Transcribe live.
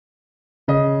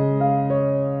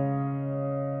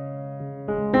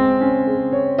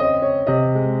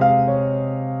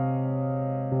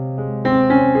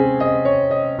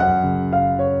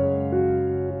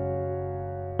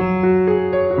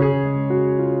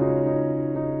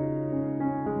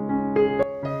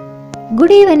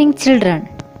Good evening, children.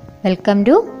 Welcome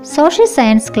to Social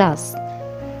Science class.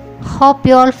 Hope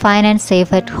you all fine and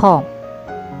safe at home.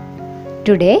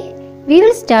 Today we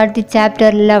will start the chapter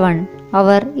 11,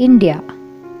 our India.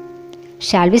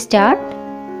 Shall we start?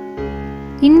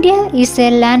 India is a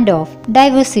land of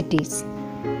diversities.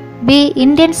 We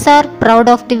Indians are proud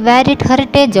of the varied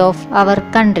heritage of our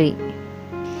country.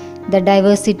 The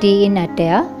diversity in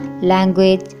attire,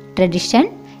 language,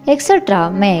 tradition, etc.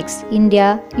 makes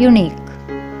India unique.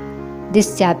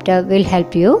 This chapter will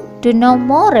help you to know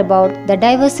more about the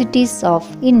diversities of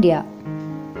India.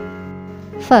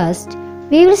 First,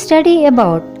 we will study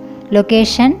about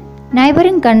location,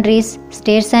 neighboring countries,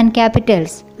 states and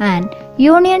capitals, and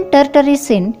union territories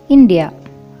in India.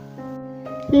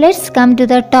 Let's come to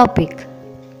the topic.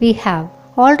 We have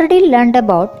already learned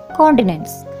about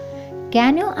continents.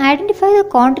 Can you identify the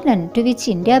continent to which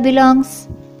India belongs?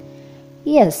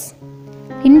 Yes,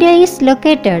 India is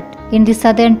located in the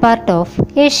southern part of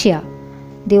Asia.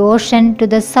 The ocean to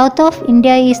the south of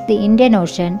India is the Indian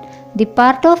Ocean. The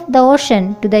part of the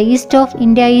ocean to the east of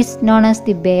India is known as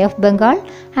the Bay of Bengal,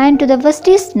 and to the west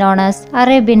is known as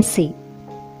Arabian Sea.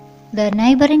 The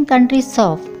neighboring countries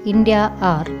of India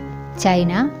are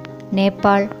China,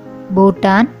 Nepal,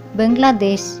 Bhutan,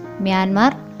 Bangladesh,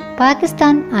 Myanmar,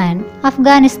 Pakistan and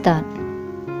Afghanistan.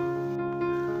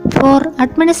 For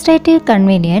administrative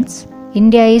convenience,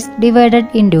 India is divided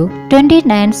into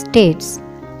 29 states.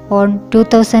 On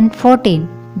 2014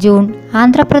 June,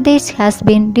 Andhra Pradesh has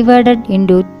been divided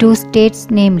into two states,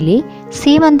 namely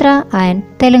Seemandhra and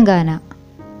Telangana.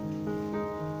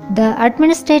 The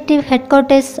administrative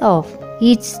headquarters of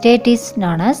each state is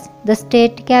known as the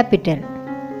state capital.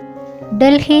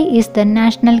 Delhi is the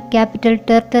national capital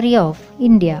territory of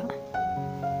India.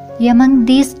 Among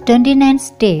these 29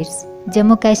 states,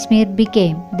 Jammu Kashmir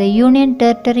became the Union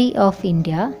Territory of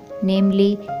India,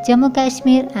 namely Jammu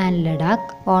Kashmir and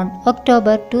Ladakh, on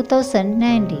October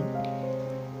 2019.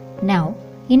 Now,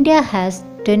 India has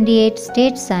 28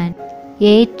 states and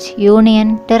 8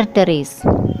 Union Territories.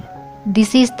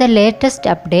 This is the latest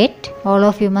update. All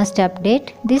of you must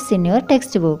update this in your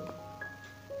textbook.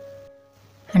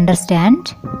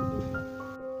 Understand?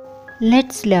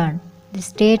 Let's learn the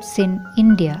states in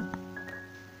India.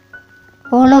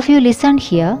 All of you listen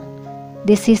here.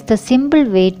 This is the simple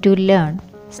way to learn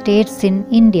states in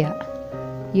India.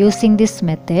 Using this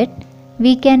method,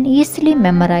 we can easily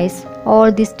memorize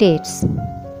all the states.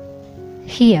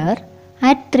 Here,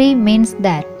 at 3 means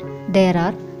that there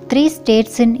are 3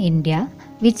 states in India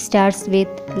which starts with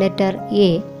letter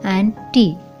A and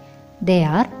T. They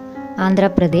are Andhra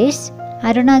Pradesh,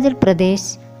 Arunachal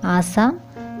Pradesh, Assam,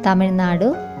 Tamil Nadu,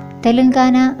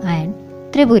 Telangana and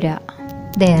Tripura.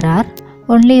 There are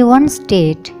only one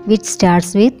state which starts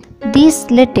with these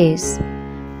letters: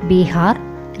 Bihar,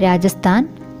 Rajasthan,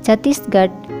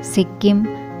 Chhattisgarh, Sikkim,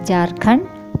 Jharkhand,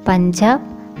 Punjab,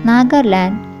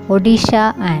 Nagaland, Odisha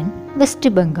and West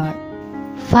Bengal.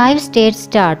 5 states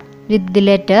start with the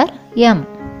letter M: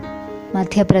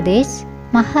 Madhya Pradesh,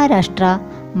 Maharashtra,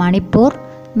 Manipur,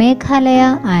 Meghalaya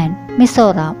and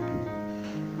Mizoram.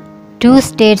 2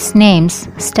 states names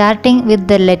starting with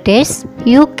the letters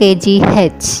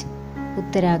UKGH: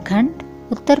 Uttarakhand,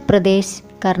 Uttar Pradesh,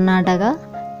 Karnataka,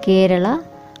 Kerala,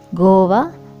 Goa,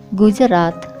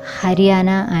 Gujarat,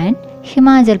 Haryana and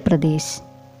Himachal Pradesh.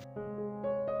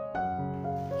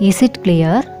 Is it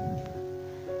clear?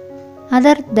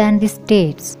 Other than the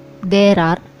states, there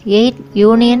are 8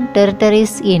 union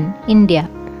territories in India.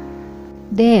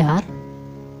 They are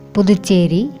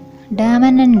Puducherry,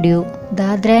 Daman and Diu,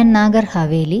 Dadra and Nagar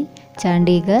Haveli,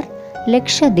 Chandigarh,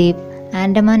 Lakshadweep,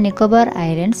 Andaman Nicobar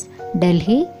Islands,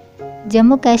 Delhi,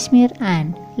 Jammu Kashmir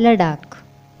and Ladakh.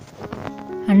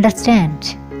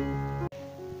 Understand?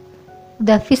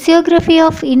 The physiography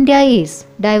of India is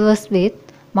diverse with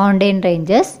mountain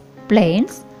ranges,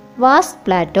 plains, vast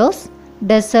plateaus,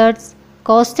 deserts,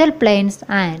 coastal plains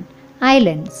and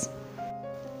islands.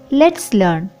 Let's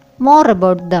learn more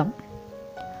about them.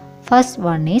 First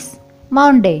one is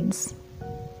mountains.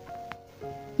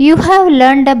 You have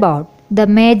learned about the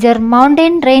major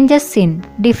mountain ranges in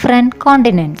different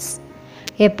continents.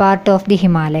 A part of the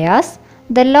Himalayas,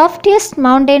 the loftiest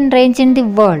mountain range in the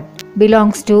world,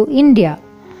 belongs to India.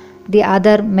 The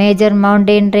other major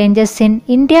mountain ranges in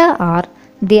India are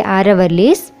the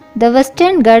Aravallis, the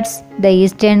Western Ghats, the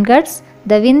Eastern Ghats,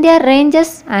 the Vindhya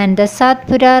ranges and the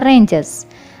Satpura ranges.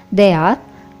 They are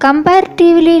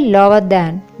comparatively lower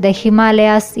than the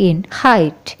Himalayas in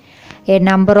height. A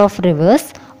number of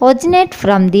rivers originate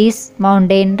from these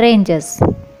mountain ranges.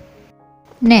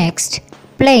 Next,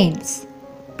 plains.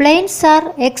 Plains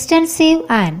are extensive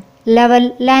and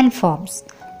level landforms.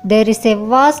 There is a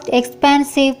vast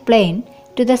expansive plain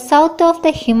to the south of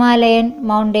the Himalayan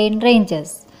mountain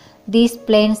ranges. These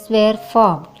plains were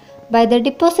formed by the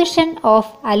deposition of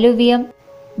alluvium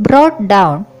brought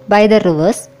down by the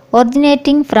rivers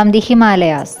originating from the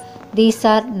Himalayas. These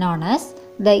are known as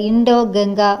the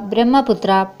Indo-Ganga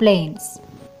Brahmaputra plains.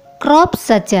 Crops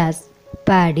such as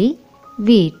paddy,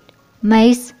 wheat,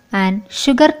 maize and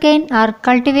sugarcane are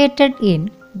cultivated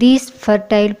in these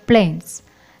fertile plains.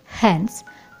 Hence,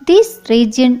 this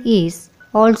region is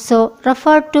also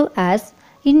referred to as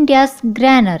India's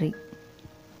granary.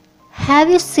 Have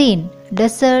you seen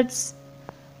deserts?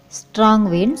 Strong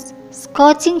winds,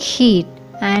 scorching heat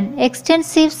and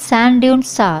extensive sand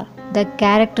dunes are the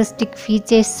characteristic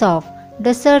features of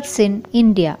deserts in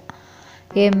India.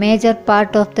 A major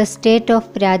part of the state of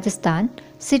Rajasthan,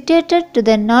 situated to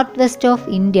the northwest of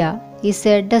India, is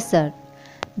a desert.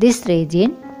 This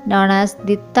region, known as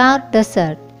the Thar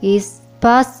Desert, is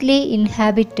sparsely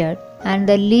inhabited and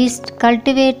the least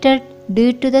cultivated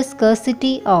due to the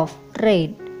scarcity of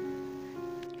rain.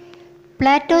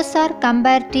 Plateaus are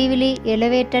comparatively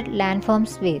elevated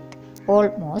landforms with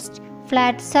almost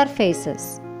flat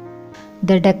surfaces.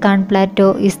 The Deccan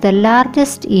Plateau is the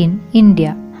largest in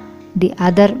India. The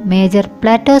other major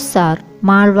plateaus are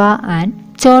Malwa and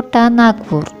Chota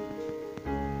Nagpur.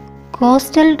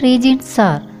 Coastal regions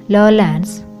are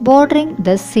lowlands bordering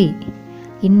the sea.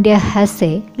 India has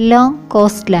a long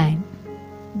coastline.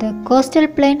 The coastal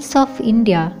plains of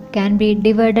India can be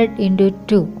divided into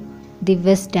two, the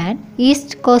west and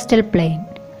east coastal plain.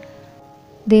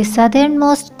 The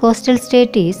southernmost coastal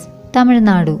state is Tamil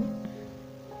Nadu.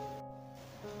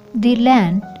 The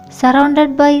land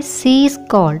surrounded by sea is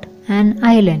called an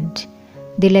island.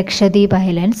 The Lakshadweep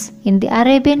Islands in the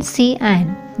Arabian Sea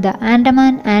and the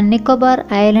Andaman and Nicobar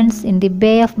Islands in the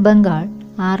Bay of Bengal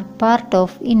are part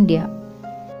of India.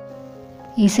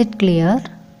 Is it clear?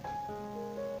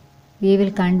 We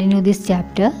will continue this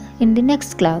chapter in the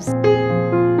next class.